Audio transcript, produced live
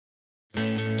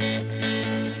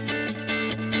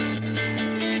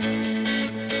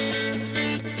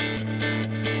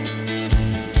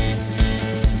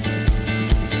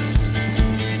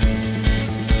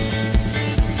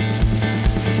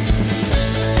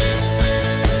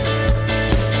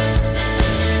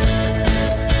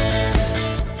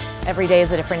every day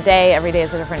is a different day, every day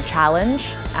is a different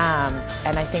challenge,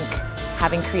 and I think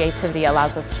having creativity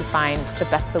allows us to find the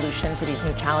best solution to these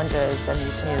new challenges and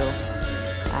these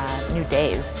new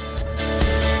days.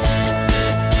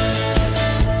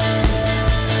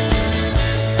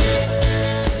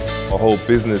 Our whole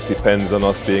business depends on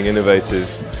us being innovative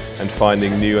and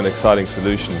finding new and exciting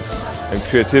solutions. And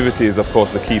creativity is of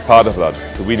course a key part of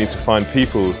that. So we need to find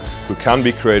people who can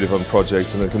be creative on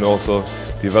projects and who can also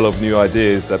develop new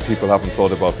ideas that people haven't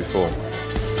thought about before.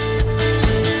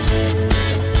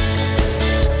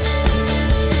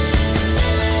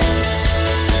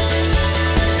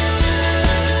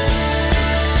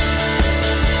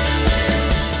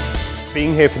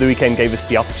 Being here for the weekend gave us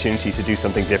the opportunity to do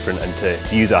something different and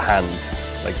to use our hands.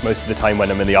 Like most of the time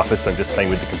when I'm in the office, I'm just playing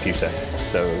with the computer.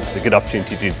 So it's a good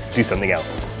opportunity to do something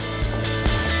else.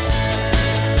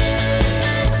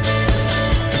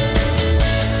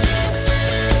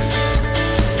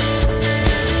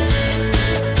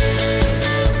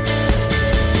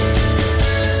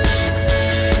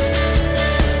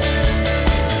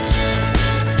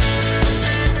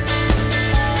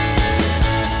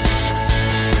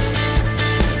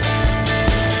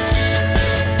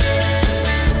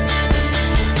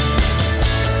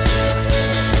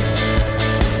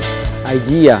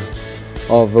 Idea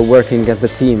of working as a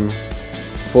team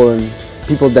for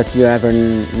people that you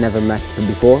never met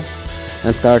before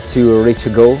and start to reach a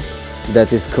goal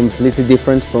that is completely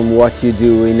different from what you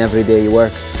do in everyday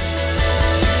works.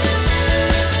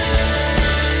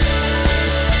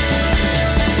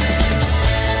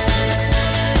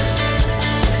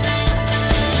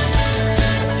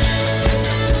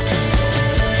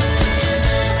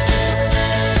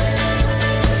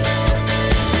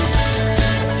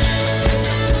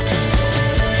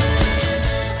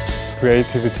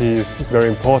 Creativity is very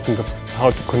important,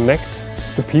 how to connect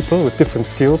the people with different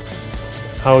skills,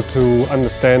 how to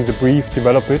understand the brief,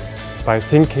 develop it by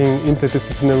thinking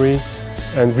interdisciplinary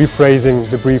and rephrasing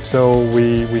the brief so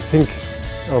we think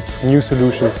of new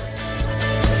solutions.